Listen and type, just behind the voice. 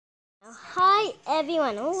Hi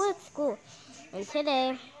everyone, what's school? And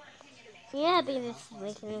today, we are having this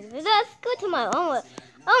weekend. Let's go tomorrow.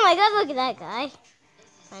 Oh my god, look at that guy.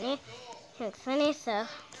 Funny. He looks funny, so.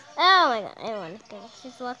 Oh my god, everyone. Go.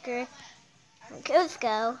 His walker. Okay, let's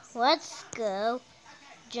go. Let's go.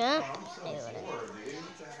 Jump.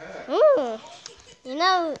 Ooh. You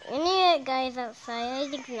know, any guys outside, I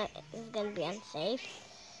think it's going to be unsafe.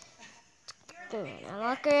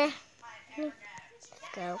 Walker. Let's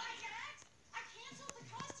go.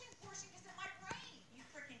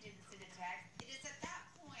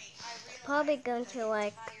 Probably going to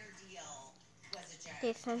like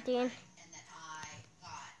do something.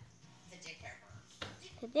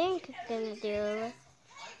 I think it's gonna do.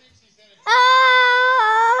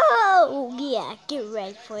 Oh yeah, get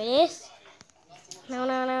ready for this. No.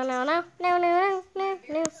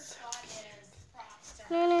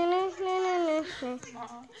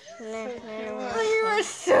 Oh, you are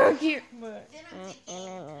so cute.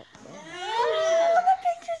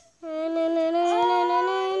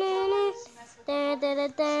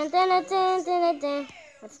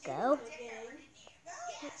 Let's go.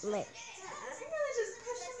 Wait.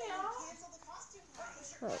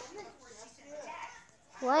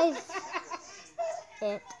 Why is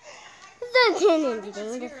it? It's not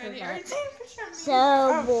anything. This is like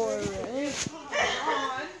so boring.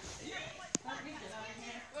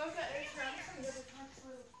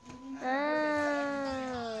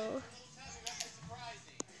 Oh.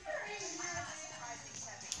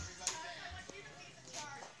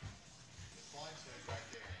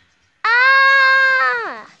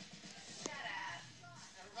 Ah!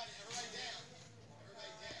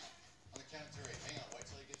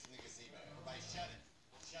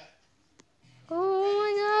 Oh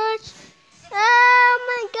my gosh! Oh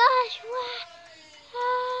my gosh! What?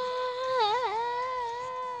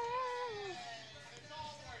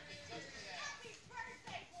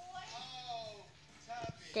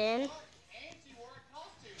 Then.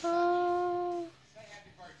 Oh.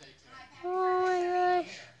 Oh my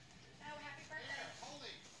gosh!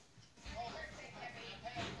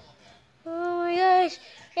 Oh my gosh!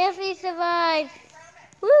 Yes, we survived!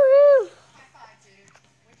 Woohoo!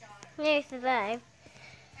 Yeah, we survived.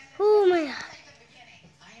 Oh my god!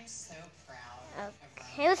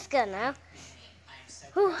 Okay, let's go now.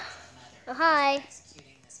 Whew. Oh, hi.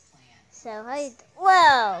 So, how you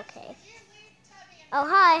whoa, okay. Oh,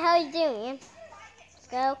 hi, how you doing? Let's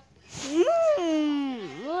go.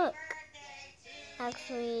 Look.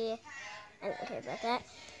 Actually, I don't care about that.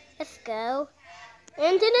 Let's go.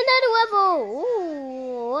 Into another level.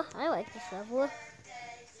 Ooh, I like this level.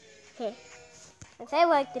 Okay. Since I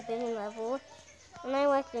like the bending level, and I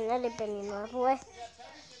like another bending level. Let's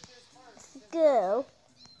go.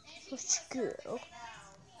 Let's go.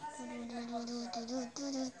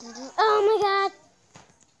 Oh my god!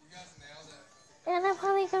 And I'm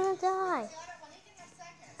probably gonna die.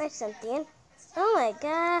 Or something. Oh my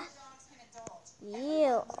god.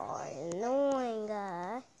 You are annoying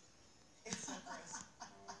guy.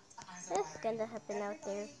 What's gonna happen out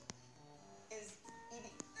there?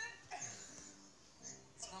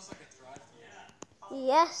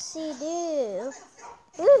 Yes, you do.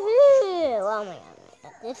 Woohoo! Oh my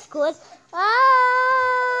god, this good. Ah!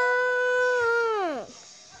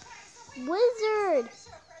 Wizard!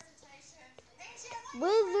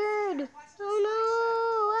 Wizard! Oh no!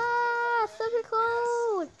 Ah! Super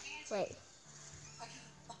cold! Wait.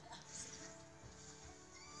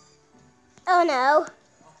 Oh no!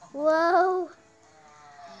 Whoa!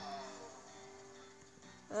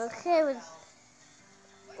 Okay,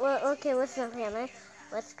 what's the hammer?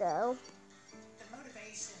 Let's go.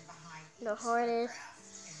 The hardest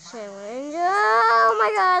challenge. Oh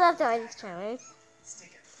my god, that's the hardest challenge.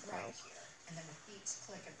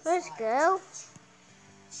 Let's go.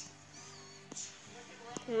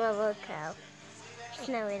 No, look how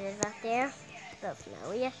snowy it is out there. So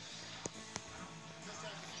snowy. Let's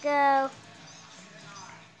go.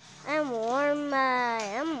 I'm warmer.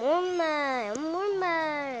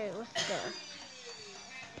 Let's go.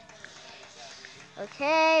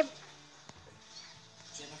 Okay.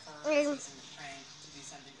 How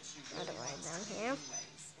do I down here?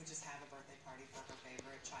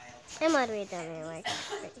 I'm all the way down here, like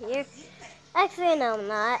right here. Actually, no, I'm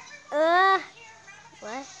not.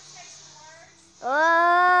 What?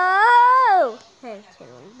 Oh!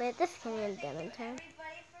 But this can be done in time.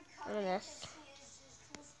 I'm gonna.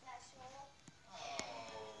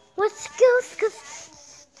 Let's go.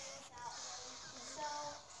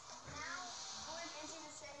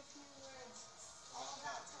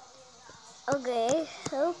 Okay.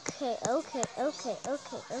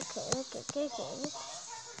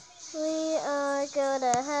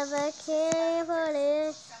 gonna have a king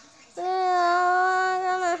party. We're all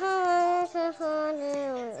gonna have a king party.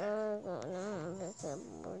 We're all gonna have a king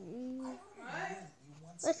party.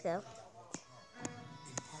 Let's go.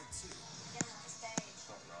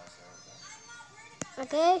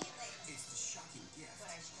 Okay.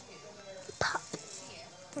 Pop.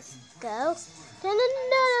 Let's go. Then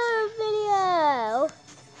another video.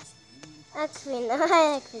 Actually, no,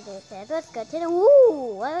 I actually did that. Let's go to the.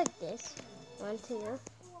 Ooh, I like this. 1, 2.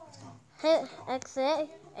 Hey, exit.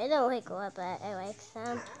 I don't like what, but I like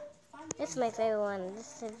some. This is my favorite one.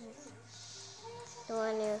 This is the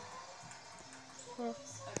one you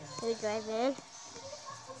drive in.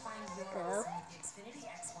 Go.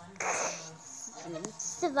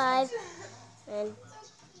 Survive. And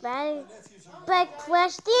back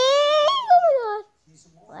flash. Oh my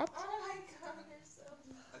god. What?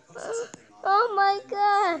 Oh my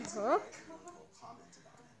god. Huh?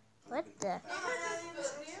 What the?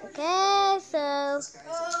 Okay, so.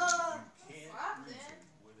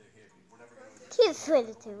 He's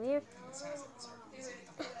really too weird.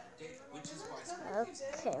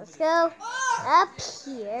 Okay, let's go up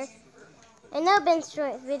here. I know I've been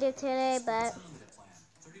short video today, but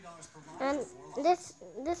this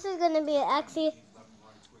is gonna be actually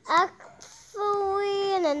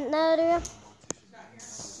in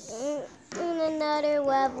another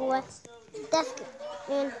level. That's good.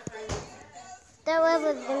 And that level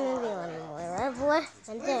is gonna be one more level,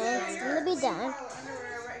 and then it's gonna be done.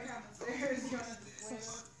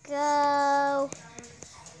 Let's go.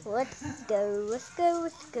 Let's go. Let's go.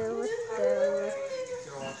 Let's go. Let's go.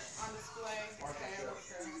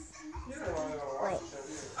 Wait.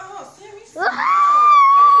 Oh, Sam, you smell.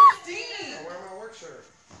 stink. Wear my work shirt.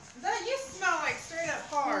 That you smell like straight up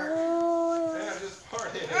fart. Yeah, just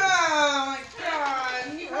farted. Oh my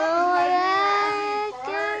god. You Oh my god.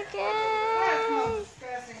 That smells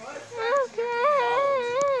disgusting.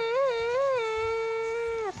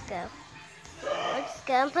 Let's go. Let's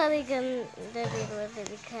go. I'm probably gonna be with it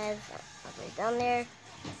because I'll be down there.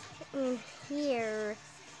 Here.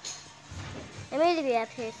 I made it be up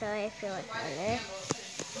here, so I feel like down there.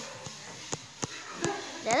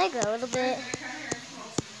 Did I grow a little bit?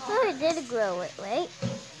 Oh, I did grow it. Wait.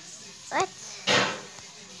 What?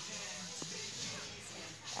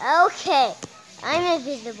 Okay. I'm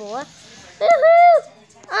invisible. Woohoo!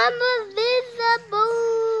 I'm invisible!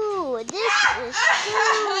 This is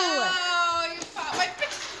cool. Oh, you fought my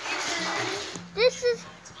picture. This is...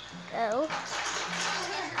 Oh.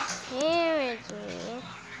 Here is me.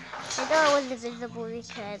 I thought it was invisible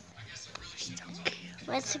because...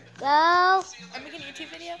 Let's go. I'm making a YouTube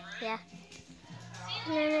video? Yeah.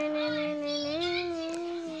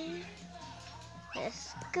 Let's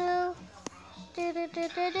go.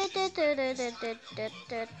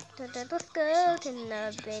 Let's go to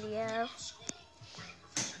another video.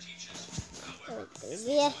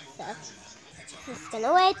 Yeah, so just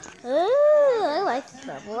gonna wait. Ooh, I like the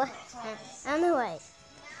bubble. I'm gonna wait.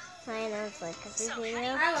 I know it's like a video.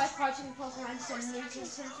 I like watching Pokemon since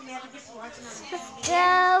we never get to watch it on the Let's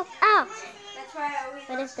go. Ow! That's why I always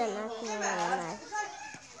But it's done nothing really nice.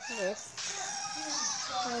 This.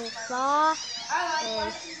 And saw.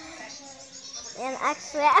 And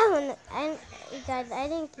actually, you guys, I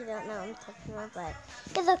think you don't know what I'm talking about, but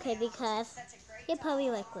it's okay because you're probably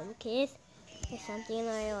like little kids or something,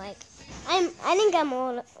 or like, I think I'm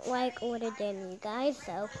more like older than you guys,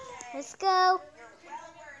 so let's go.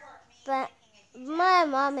 But my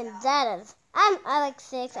mom and dad is, I like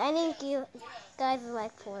 6. I think you guys are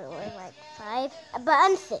like 4 or like 5, but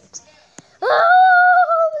I'm 6. Oh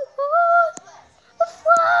my god! A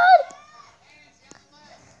flood!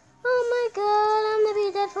 Oh my god, I'm gonna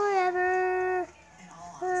be dead forever.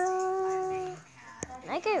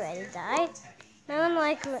 Like I already died. No one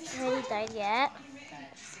like already died yet.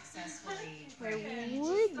 I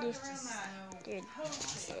would did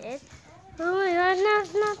it. Oh my god, now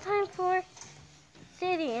it's not time for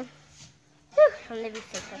city. Whew, I'm gonna be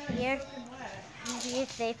safe up here. Be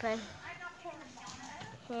safe in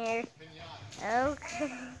here. Okay.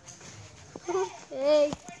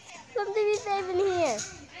 Okay. I'm gonna be safe in here.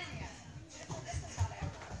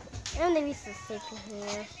 I'm gonna be so safe in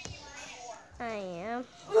here. I am.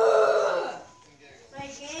 My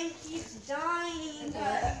game keeps dying.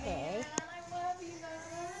 Okay.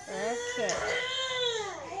 Okay.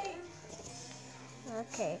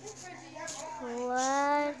 Okay.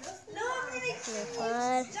 What? No, my game keeps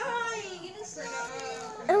What? dying.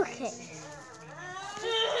 Okay.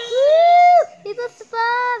 Woo! People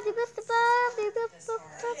survive! People survive! People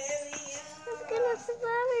survive! I'm gonna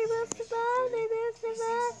survive! We will survive! We will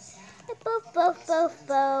survive! Both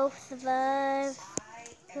survive.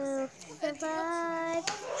 Both survive.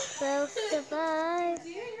 Both survive.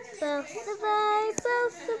 Both survive.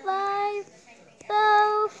 Both survive.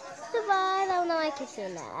 Both survive. Oh no, I can see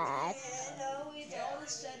that.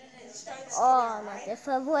 Oh, not this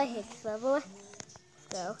level. I hate this level. Let's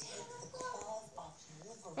go.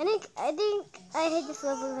 I think I hate this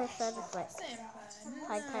level because I saw this like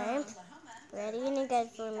 5 times. Ready? And you guys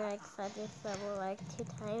only like saw this level like 2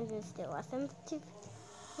 times and still awesome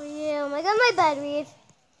for you. Oh my god, my batteries.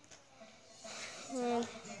 And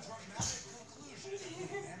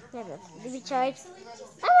maybe it's be charged.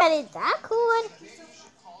 I'm ready that cool.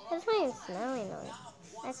 It's not even snowing on.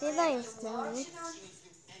 Actually, it's not even snowing.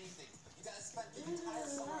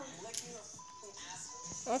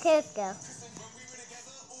 Okay, let's go.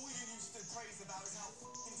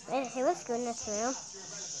 Hey, let's go in this room.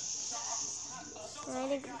 I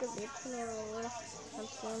think it could be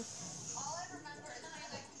something.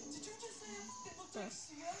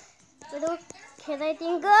 Little kid, I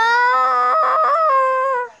think. Ah!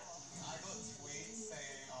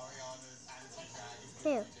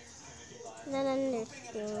 Who? Not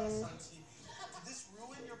understand. This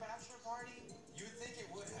ruin your bachelor party? You'd think it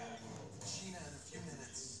would have. Sheena, in a few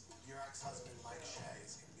minutes, your ex-husband Mike Shea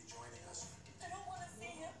is going to be joining us. I don't want to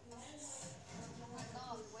see him. Oh my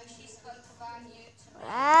God, when she spoke about you to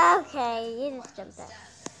me. Okay, you just jumped out.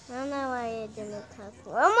 I don't know why you didn't talk.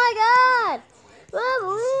 Oh my god!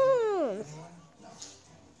 Balloons!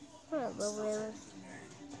 What balloons?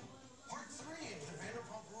 Part 3 of the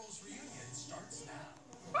Vanderpump Rules reunion starts now.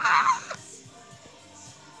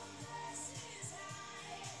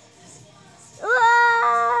 Oh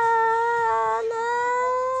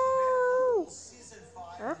no! Season 5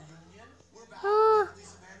 Huh? reunion. We're back Oh, with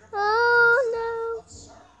Lisa Vanderpump. oh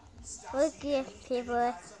no! Look at people.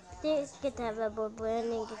 They get to have a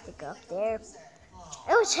balloon and get to go up there. I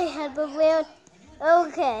wish I had a balloon.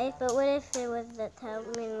 Okay, but what if it was the tower? I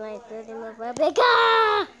mean, like building was real big.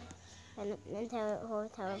 Ah! And then the whole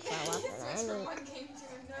tower fell off, and I mean,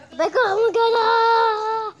 like oh my god!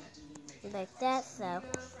 Ah! Like that. So,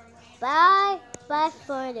 bye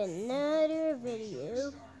for another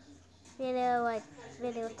video.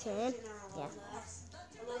 Video 10. Yeah.